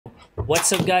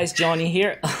What's up, guys? Johnny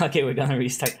here. Okay, we're gonna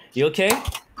restart. You okay?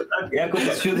 Yeah, because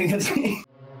it's shooting at me.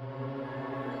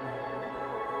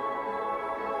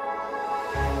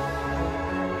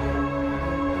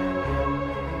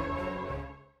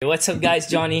 What's up, guys?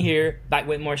 Johnny here, back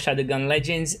with more Shadowgun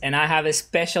Legends, and I have a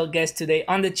special guest today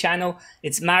on the channel.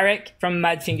 It's Marek from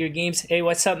Madfinger Games. Hey,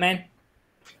 what's up, man?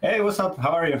 Hey, what's up?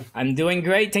 How are you? I'm doing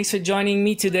great. Thanks for joining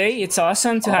me today. It's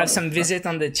awesome to have some visit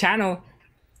on the channel.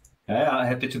 Yeah,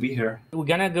 happy to be here. We're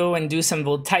gonna go and do some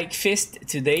Voltaic Fist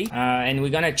today, and we're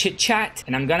gonna chit chat,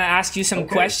 and I'm gonna ask you some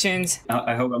questions.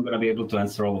 I hope I'm gonna be able to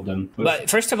answer all of them. But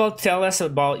first of all, tell us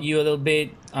about you a little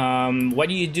bit. What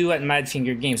do you do at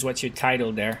Madfinger Games? What's your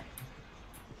title there?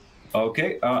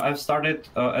 Okay, I've started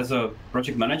as a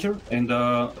project manager in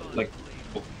the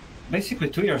basically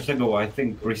 2 years ago. I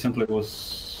think recently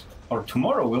was, or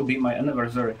tomorrow will be my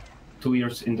anniversary. 2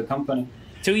 years in the company.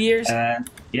 2 years? And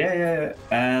yeah.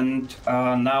 And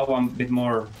now I'm a bit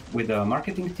more with the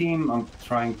marketing team. I'm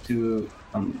trying to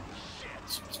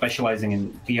specializing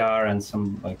in PR and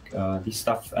some this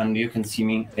stuff. And you can see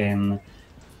me in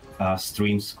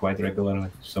streams quite regularly.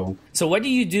 So what do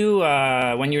you do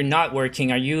when you're not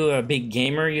working? Are you a big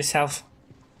gamer yourself?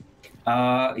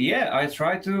 Yeah, I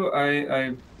try to.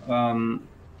 I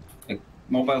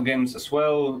mobile games as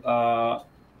well.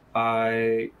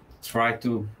 I try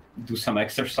to do some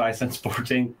exercise and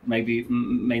sporting, maybe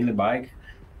mainly bike,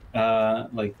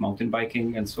 like mountain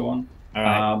biking and so on. All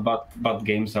right. But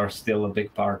games are still a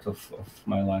big part of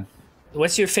my life.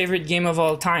 What's your favorite game of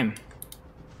all time?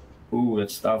 Ooh,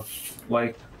 that stuff.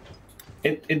 Like,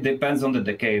 it depends on the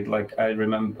decade. Like, I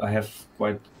remember I have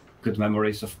quite good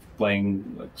memories of playing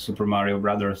like Super Mario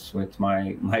Brothers with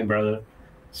my brother.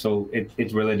 So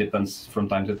it really depends from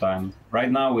time to time. Right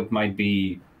now it might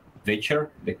be Witcher,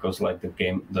 because like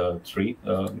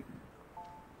the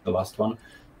last one,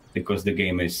 because the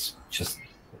game is just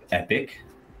epic.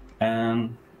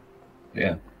 And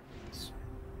yeah.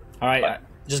 All right,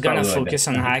 just gonna focus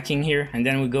on hacking here, and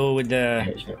then we go with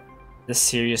the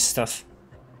serious stuff.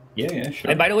 Yeah,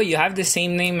 sure. And by the way, you have the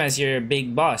same name as your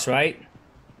big boss, right?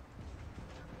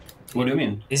 What do you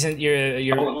mean? Isn't your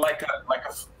like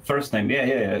a first name?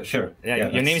 Yeah, sure. Yeah,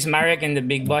 your name's Marek, and the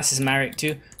big boss is Marek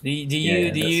too. Do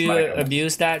you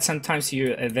abuse that sometimes to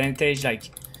your advantage?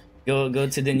 Like, go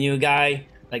to the new guy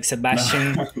like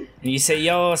Sebastian, and you say,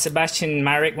 "Yo, Sebastian,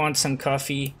 Marek wants some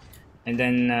coffee," and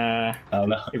then no.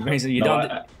 it brings you.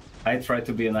 I try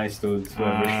to be nice to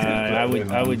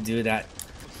everyone. I would do that.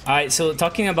 All right, so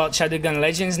talking about Shadowgun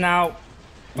Legends now,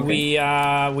 we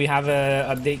have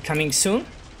a update coming soon.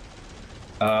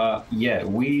 Yeah,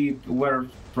 we were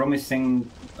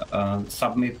promising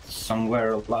submit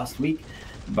somewhere last week,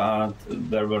 but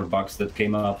there were bugs that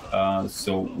came up,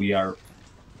 so we are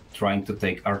trying to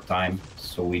take our time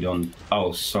so we don't.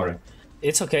 Oh, sorry.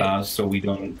 It's okay. So we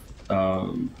don't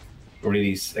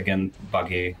release again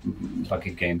buggy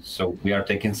games. So we are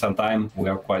taking some time. We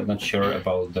are quite not sure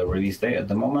about the release day at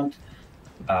the moment.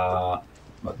 But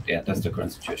yeah, that's the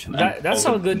current situation. That's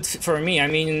all good for me. I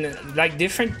mean, like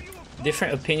different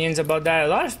opinions about that. A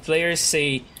lot of players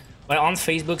say, well, on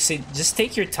Facebook, say just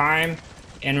take your time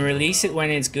and release it when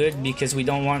it's good, because we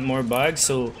don't want more bugs.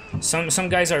 So some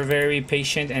guys are very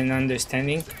patient and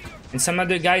understanding, and some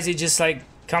other guys, they just like,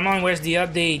 come on, where's the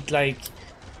update? Like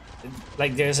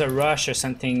there's a rush or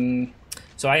something.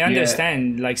 So I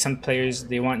understand, like some players,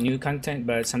 they want new content,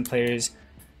 but some players,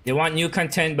 they want new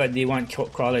content but they want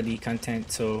quality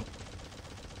content. So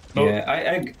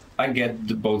yeah, I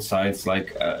get both sides.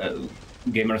 Like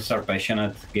gamers are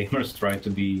passionate. Gamers try to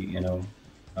be,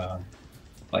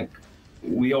 like,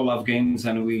 we all love games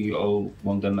and we all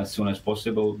want them as soon as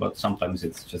possible. But sometimes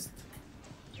it's just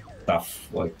tough,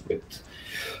 like with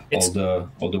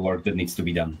all the work that needs to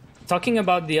be done. Talking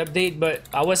about the update, but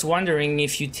I was wondering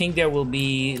if you think there will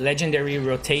be legendary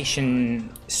rotation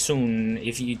soon.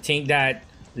 If you think that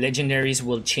legendaries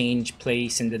will change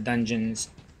place in the dungeons.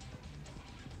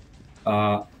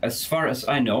 As far as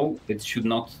I know, it should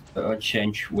not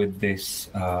change with this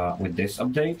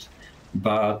update,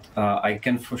 but I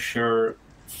can for sure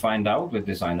find out with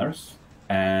designers,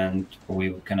 and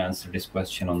we can answer this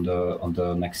question on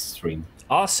the next stream.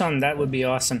 Awesome, that would be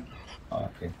awesome.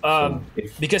 Okay.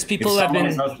 Because people have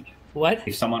been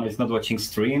If someone is not watching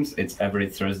streams, it's every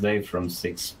Thursday from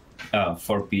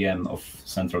 4 p.m. of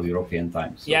Central European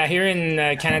time. So. Yeah, here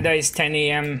in Canada is 10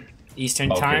 a.m. Eastern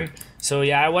time. So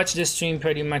yeah, I watch the stream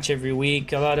pretty much every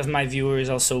week. A lot of my viewers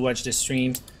also watch the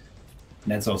streams.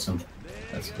 That's awesome.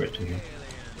 That's great to hear.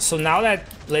 So now that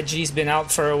Legendary's been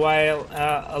out for a while,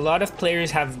 a lot of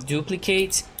players have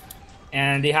duplicates,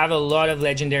 and they have a lot of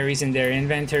legendaries in their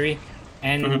inventory.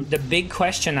 And the big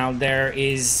question out there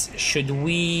is, should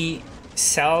we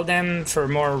sell them for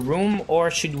more room, or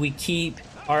should we keep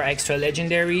our extra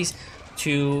legendaries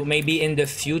to maybe in the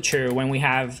future when we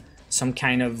have some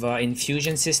kind of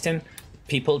infusion system?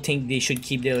 People think they should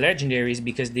keep their legendaries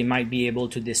because they might be able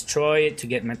to destroy it to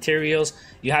get materials.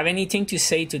 You have anything to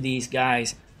say to these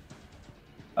guys?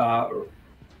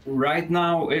 Right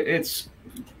now, it's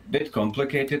a bit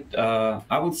complicated.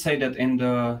 I would say that in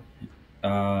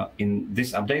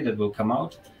this update that will come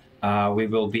out, we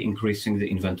will be increasing the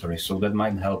inventory, so that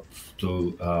might help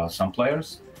to some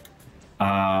players.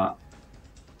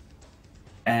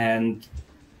 And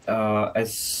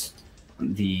as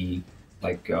the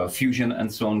fusion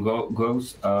and so on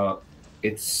goes,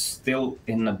 it's still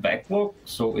in the backlog,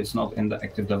 so it's not in the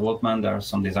active development. There are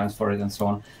some designs for it and so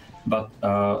on, but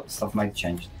stuff might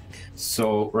change.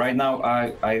 So right now,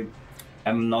 I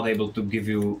am not able to give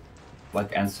you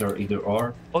answer either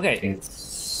or. Okay.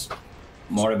 It's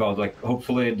more about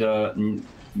hopefully the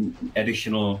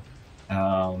additional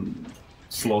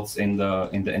slots in the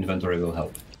inventory will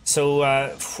help. So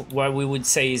what we would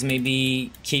say is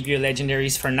maybe keep your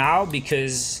legendaries for now,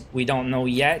 because we don't know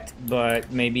yet,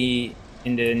 but maybe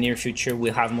in the near future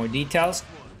we'll have more details.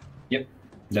 Yep,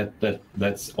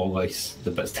 that's always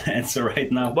the best answer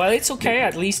right now. Well, it's okay.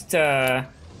 At least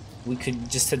we could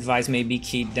just advise maybe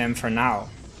keep them for now,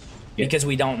 because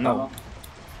we don't know.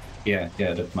 Yeah,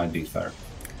 that might be fair.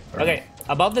 Okay,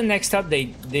 about the next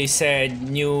update, they said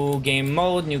new game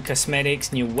mode, new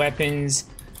cosmetics, new weapons.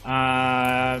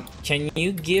 Can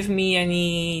you give me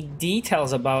any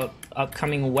details about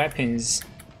upcoming weapons?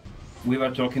 We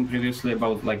were talking previously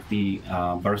about the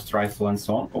burst rifle and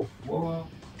so on. Oh, whoa.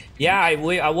 Yeah,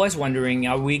 I was wondering,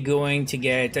 are we going to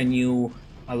get a new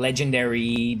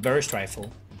legendary burst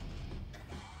rifle?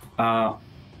 Oh,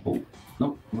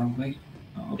 no, wrong way.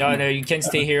 No, you can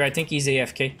stay here. I think he's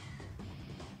AFK.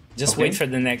 Just wait for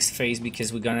the next phase,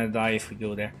 because we're gonna die if we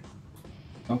go there.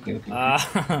 Okay.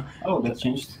 Oh, that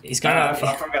changed. He's gonna.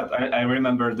 I forgot. I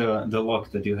remember the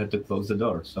lock that you had to close the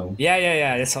door. So.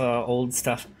 Yeah. That's old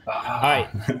stuff. All right.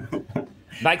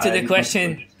 Back to the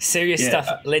question. Serious stuff.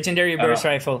 Legendary burst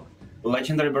rifle.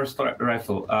 Legendary burst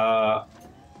rifle.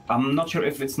 I'm not sure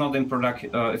if it's not in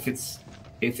production.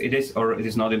 If it is or it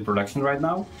is not in production right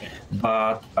now,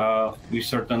 but we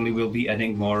certainly will be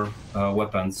adding more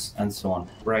weapons and so on.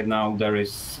 Right now there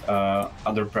is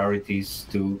other priorities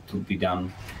to be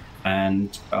done,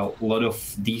 and a lot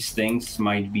of these things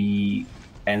might be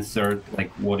answered,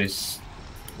 what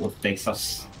takes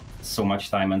us so much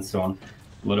time and so on.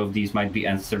 A lot of these might be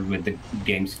answered with the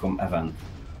Gamescom event.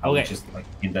 I would just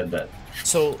hint at that.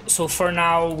 So for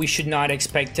now, we should not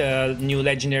expect a new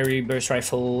legendary burst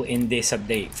rifle in this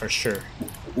update for sure.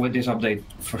 With this update,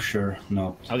 for sure,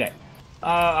 no. Okay.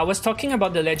 I was talking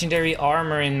about the legendary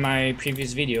armor in my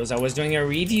previous videos. I was doing a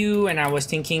review and I was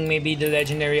thinking maybe the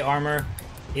legendary armor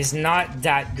is not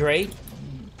that great.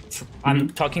 I'm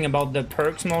talking about the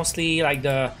perks mostly, like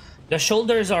the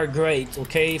shoulders are great,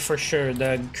 okay, for sure.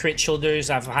 The crit shoulders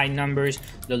have high numbers,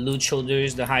 the loot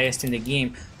shoulders the highest in the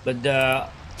game, but the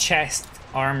chest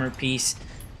armor piece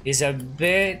is a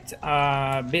bit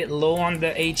low on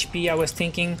the HP. I was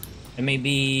thinking, and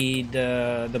maybe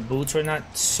the boots were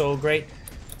not so great.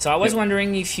 So I was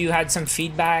wondering if you had some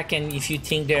feedback and if you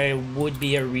think there would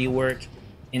be a rework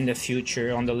in the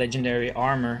future on the legendary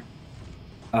armor.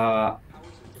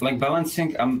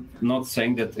 Balancing, I'm not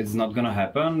saying that it's not gonna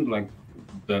happen.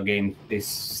 The game is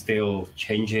still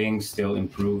changing, still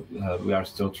improve. We are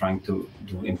still trying to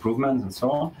do improvements and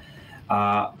so on.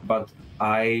 But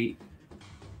I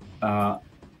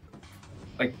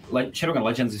Shadowgun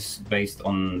Legends is based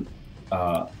on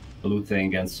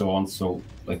looting and so on. So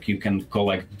you can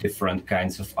collect different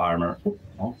kinds of armor.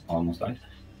 Oh, almost died.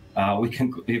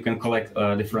 You can collect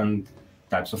different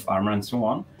types of armor and so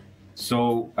on.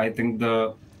 So I think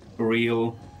the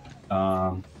real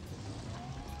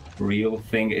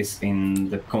thing is in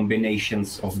the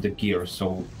combinations of the gear.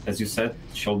 So as you said,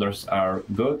 shoulders are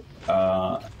good,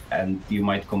 and you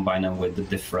might combine them with the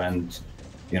different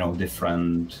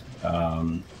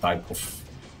type of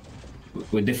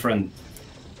different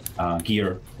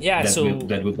gear. Yeah,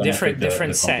 that would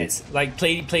different sets.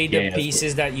 Play the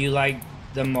pieces that you like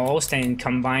the most and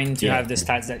combine to have the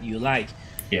stats that you like.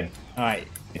 Yeah. All right.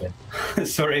 Yeah.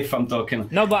 Sorry if I'm talking.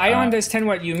 No, but I understand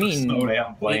what you mean. Sorry,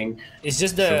 I'm playing. It's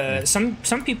just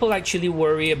some people actually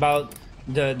worry about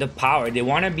the power. They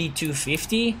want to be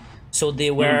 250, so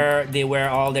they wear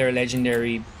all their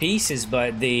legendary pieces,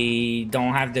 but they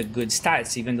don't have the good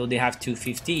stats, even though they have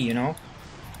 250. You know.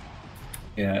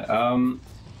 Yeah.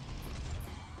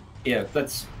 Yeah.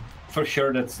 That's for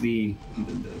sure that's a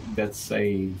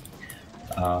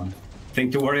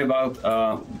thing to worry about.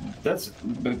 That's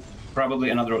probably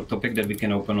another topic that we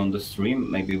can open on the stream,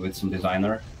 maybe with some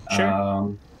designer.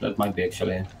 Sure. That might be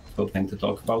actually a good thing to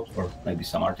talk about, or maybe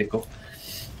some article.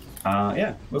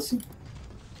 Yeah, we'll see.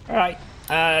 All right.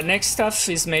 Next stuff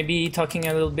is maybe talking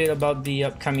a little bit about the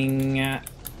upcoming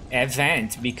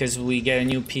event, because we get a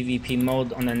new PvP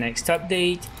mode on the next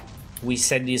update. We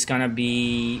said it's gonna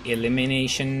be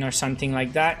elimination or something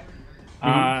like that.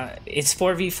 It's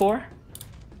 4v4.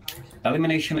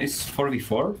 Elimination is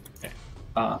 4v4.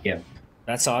 Yeah.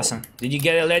 That's awesome. Did you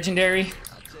get a legendary?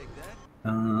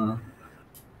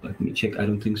 Let me check. I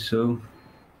don't think so.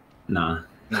 Nah.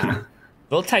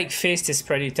 Voltaic Fist is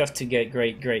pretty tough to get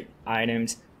great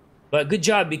items. But good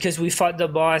job, because we fought the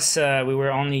boss. We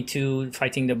were only two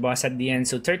fighting the boss at the end.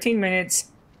 So 13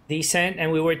 minutes, decent.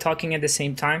 And we were talking at the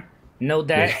same time. No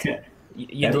death.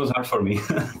 Yeah. It was hard for me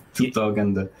to talk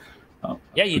and...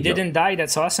 yeah, you didn't die.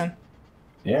 That's awesome.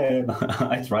 Yeah,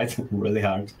 I tried really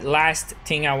hard. Last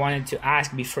thing I wanted to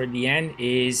ask before the end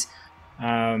is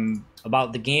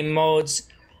about the game modes.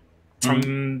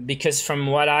 Because from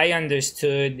what I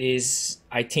understood is,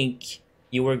 I think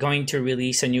you were going to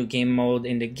release a new game mode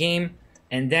in the game,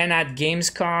 and then at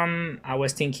Gamescom I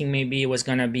was thinking maybe it was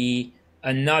gonna be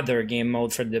another game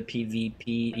mode for the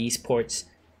PvP esports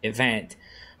event.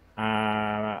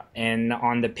 And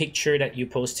on the picture that you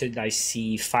posted, I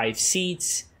see 5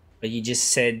 seats, but you just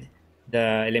said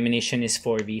the elimination is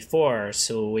 4v4.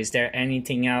 So is there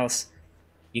anything else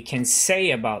you can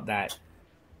say about that?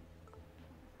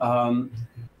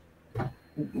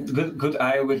 Good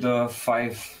eye with the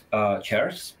 5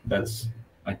 chairs. That's,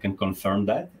 I can confirm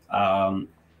that.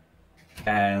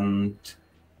 And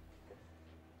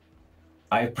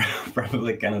I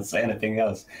probably cannot say anything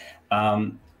else.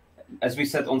 As we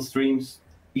said on streams,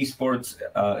 esports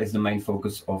is the main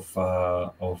focus of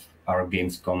our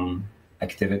Gamescom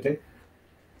activity.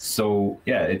 So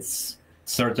yeah, it's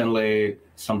certainly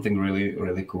something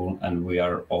really cool, and we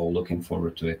are all looking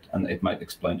forward to it. And it might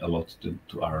explain a lot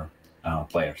to our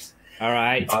players. All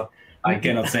right. But I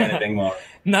cannot say anything more.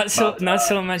 Not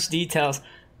so much details.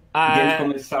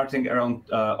 Gamescom is starting around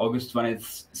August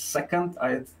 22nd,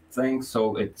 I think.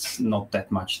 So it's not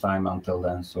that much time until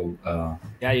then. So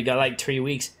yeah, you got like 3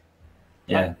 weeks.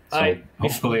 Yeah. So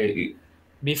hopefully.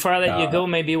 Before I let you go,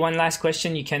 maybe one last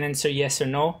question. You can answer yes or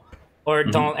no, or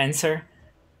don't answer.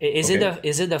 Is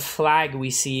it a flag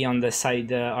we see on the side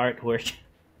artwork?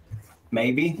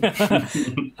 Maybe.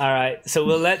 All right. So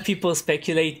we'll let people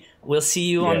speculate. We'll see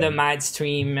you on the Mad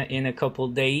stream in a couple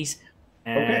days,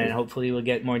 and hopefully we'll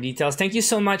get more details. Thank you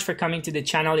so much for coming to the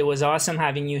channel. It was awesome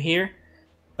having you here.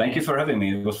 Thank you for having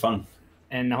me. It was fun.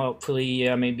 And hopefully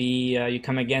maybe you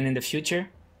come again in the future.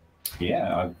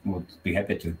 Yeah, I would be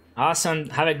happy to. Awesome.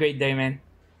 Have a great day, man.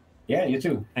 Yeah, you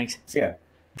too. Thanks. See ya.